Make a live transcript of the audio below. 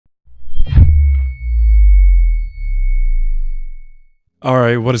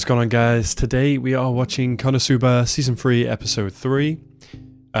Alright, what is going on, guys? Today we are watching KonoSuba Season 3, Episode 3.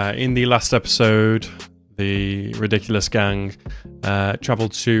 In the last episode, the ridiculous gang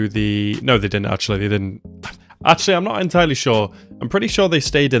traveled to the... No, they didn't actually. They didn't... Actually, I'm not entirely sure. I'm pretty sure they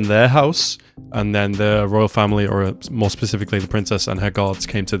stayed in their house, and then the royal family, or more specifically the princess and her guards,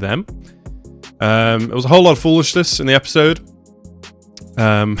 came to them. It was a whole lot of foolishness in the episode.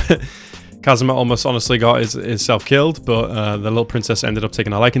 Kazuma almost honestly got himself killed, but the little princess ended up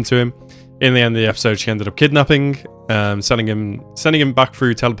taking a liking to him. In the end of the episode, she ended up kidnapping, sending him back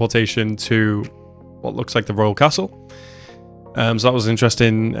through teleportation to what looks like the royal castle. So that was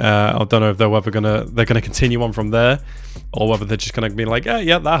interesting. I don't know if they're gonna continue on from there, or whether they're just gonna be like,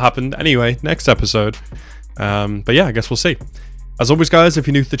 yeah, that happened. Anyway, next episode. But yeah, I guess we'll see. As always, guys, if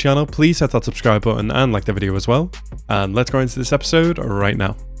you're new to the channel, please hit that subscribe button and like the video as well. And let's go into this episode right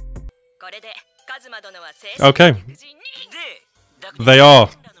now. Okay. They are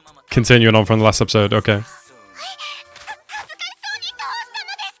continuing on from the last episode. Okay.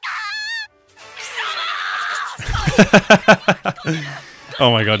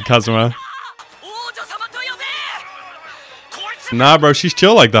 Oh my god, Kazuma. Nah, bro, she's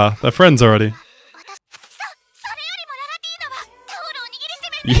chill like that. They're friends already.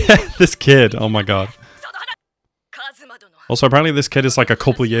 Yeah, this kid. Oh my god. Also, apparently this kid is like a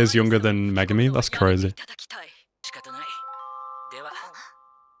couple years younger than Megami. That's crazy.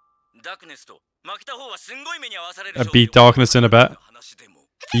 I beat darkness in a bit.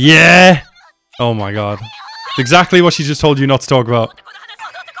 Yeah! Oh my god. Exactly what she just told you not to talk about.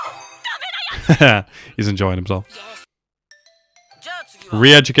 He's enjoying himself.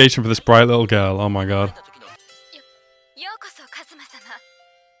 Re-education for this bright little girl. Oh my god.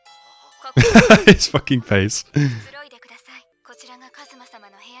 His fucking face.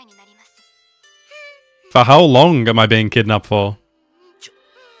 For how long am I being kidnapped for?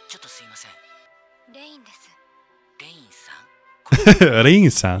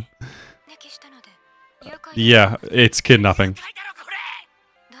 Rin-san. Yeah, it's kidnapping.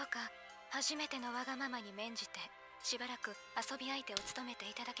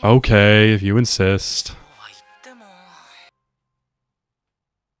 Okay, if you insist.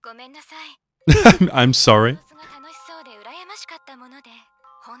 I'm sorry.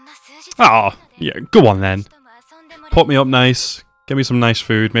 Oh, yeah, go on then. Put me up nice. Give me some nice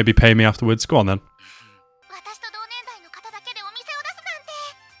food. Maybe pay me afterwards. Go on then.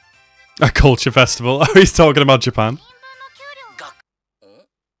 A culture festival. Oh, he's talking about Japan.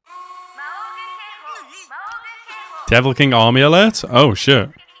 Devil King Army alert? Oh,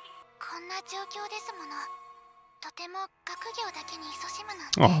 shit.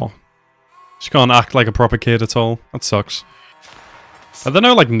 Oh. She can't act like a proper kid at all. That sucks. Are there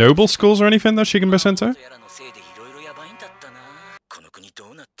no, like, noble schools or anything that she can be sent to?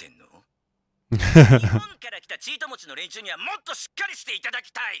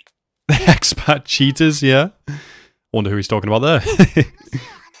 Expat cheaters, yeah. Wonder who he's talking about there.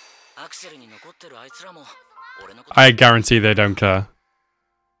 I guarantee they don't care.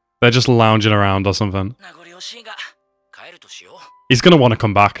 They're just lounging around or something. He's gonna want to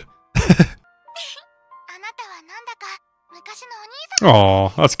come back.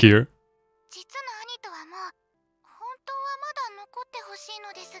 Oh, that's cute.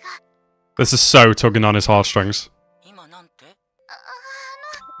 This is so tugging on his heartstrings.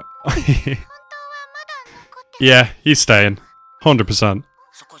 Yeah, he's staying. 100%.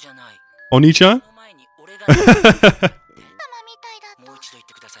 Oni-chan?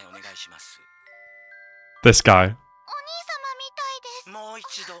 This guy.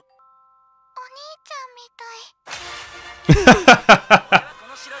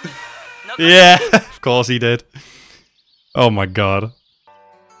 Yeah, of course he did. Oh my god.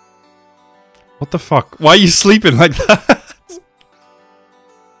 What the fuck? Why are you sleeping like that?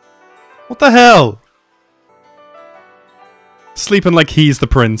 What the hell? Sleeping like he's the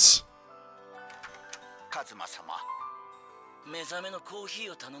prince.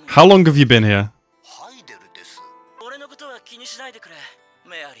 How long have you been here?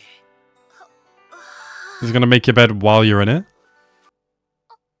 He's gonna make your bed while you're in it?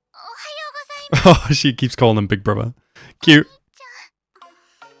 Oh, she keeps calling him Big Brother. Cute.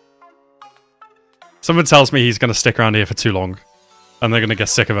 Someone tells me he's gonna stick around here for too long. And they're gonna get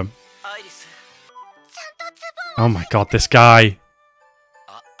sick of him. Oh my god, this guy.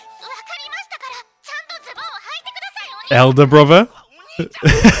 Elder brother?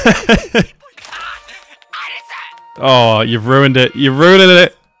 Oh, you've ruined it. You've ruined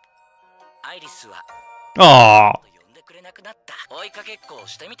it. Oh.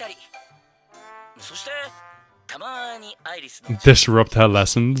 Disrupt her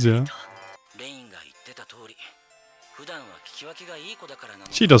lessons, yeah.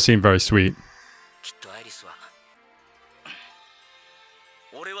 She does seem very sweet.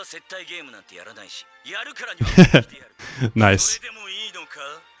 Nice.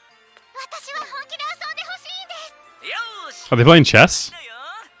 Are they playing chess?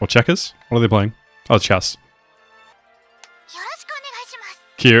 Or checkers? What are they playing? Oh, chess.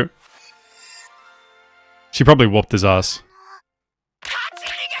 Cute. She probably whooped his ass.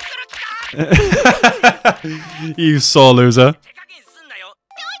 You sore loser.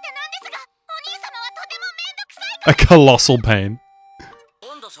 A colossal pain.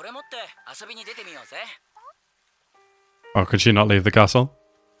 Oh, could she not leave the castle?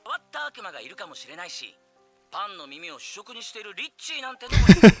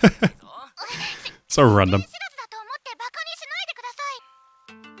 So random.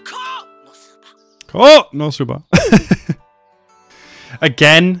 Oh, no Suba.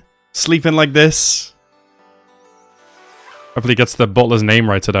 Again, sleeping like this. Hopefully he gets the butler's name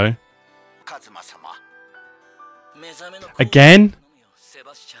right today. Again?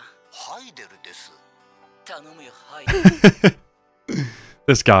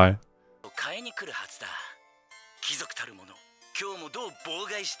 This guy.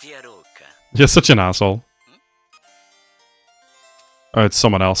 You're such an asshole. Oh, it's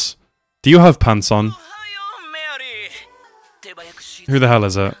someone else. Do you have pants on? Who the hell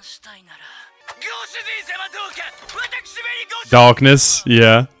is it? Darkness,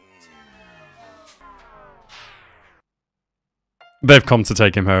 yeah. They've come to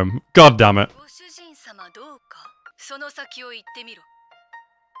take him home. God damn it.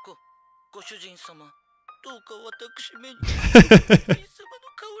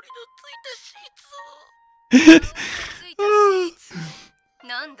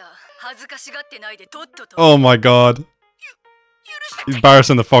 Oh my god. He's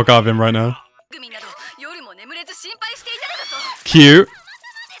embarrassing the fuck out of him right now. Cute.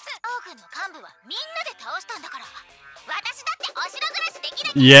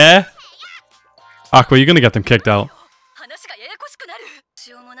 Yeah? Aqua, you're gonna get them kicked out.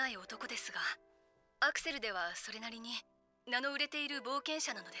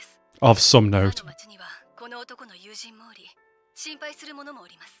 Of some note.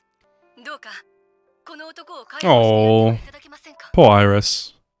 Oh, poor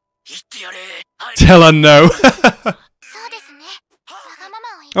Iris. Tell her no.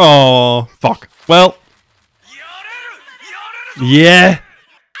 Oh, fuck. Well. Yeah.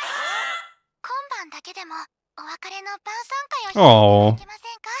 Oh.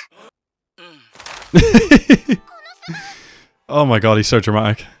 Oh my god, he's so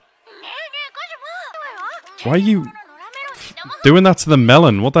dramatic. Why are you doing that to the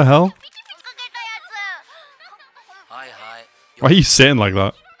melon? What the hell? Why are you sitting like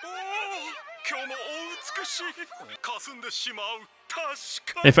that?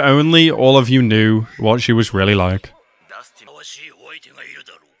 If only all of you knew what she was really like.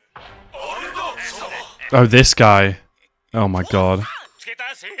 Oh, this guy. Oh my god.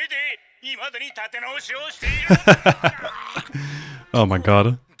 Oh my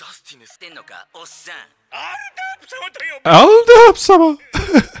god. Aldab-sama!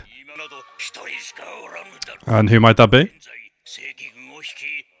 And who might that be?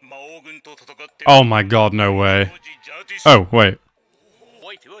 Oh my god, no way. Oh, wait.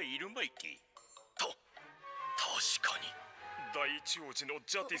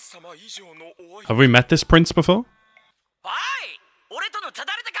 Have we met this prince before?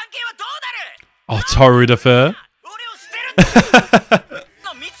 Oh, Toru the Fair?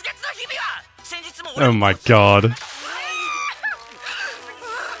 Oh my god.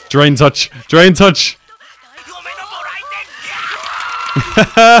 Drain touch! Drain touch!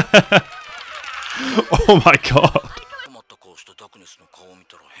 Oh my god.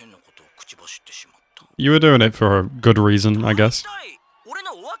 You were doing it for a good reason, I guess.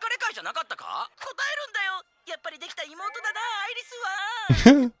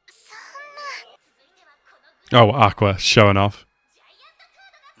 Oh, Aqua, showing off.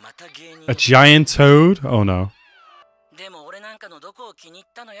 A giant toad? Oh no.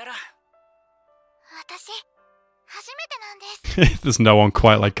 There's no one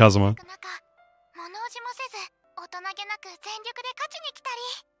quite like Kazuma.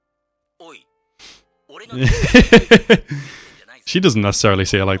 She doesn't necessarily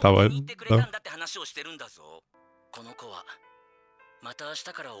see it like that way, though.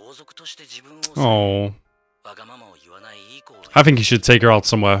 Oh. I think you should take her out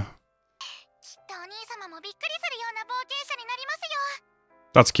somewhere.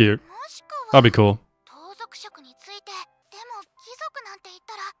 That's cute. That'd be cool.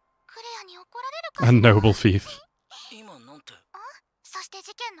 A noble thief.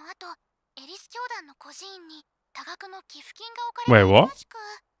 Wait, what?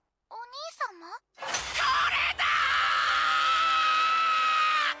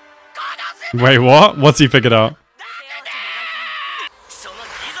 Wait, what? What's he figured out?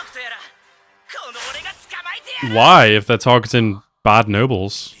 Why, if they're targeting bad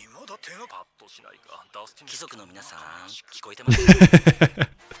nobles?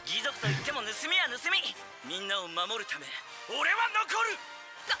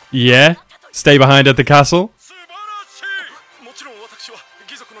 Yeah? Stay behind at the castle?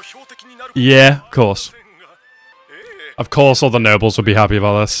 Yeah, of course. Of course all the nobles would be happy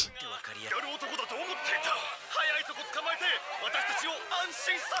about this.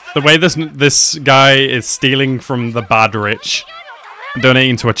 The way this guy is stealing from the bad rich and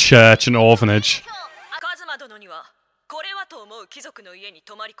donating to a church and orphanage.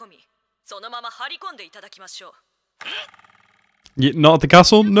 Not at the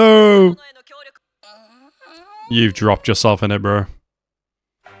castle? No! You've dropped yourself in it, bro.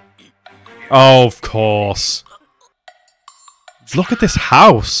 Oh, of course. Look at this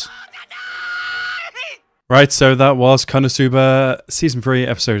house. Right, so that was KonoSuba Season 3,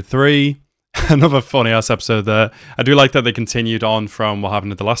 Episode 3. Another funny-ass episode there. I do like that they continued on from what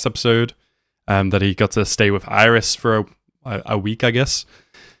happened in the last episode. That he got to stay with Iris for a week, I guess.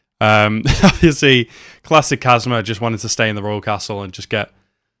 Obviously, classic Kazuma just wanted to stay in the royal castle and just get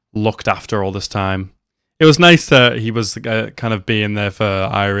looked after all this time. It was nice that he was kind of being there for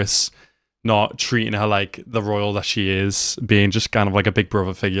Iris, not treating her like the royal that she is, being just kind of like a big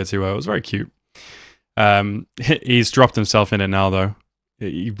brother figure to her. It was very cute. He's dropped himself in it now, though.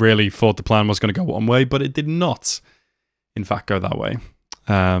 He really thought the plan was going to go one way, but it did not, in fact, go that way.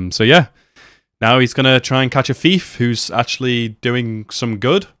 So yeah, now he's going to try and catch a thief who's actually doing some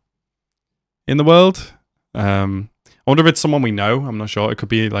good in the world. I wonder if it's someone we know. I'm not sure. It could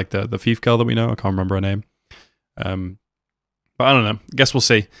be like the thief girl that we know. I can't remember her name. But I don't know. I guess we'll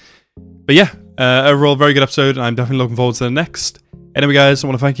see. But yeah, overall, very good episode. I'm definitely looking forward to the next. Anyway, guys, I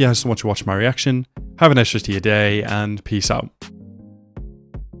want to thank you guys so much for watching my reaction. Have a nice rest of your day, and peace out.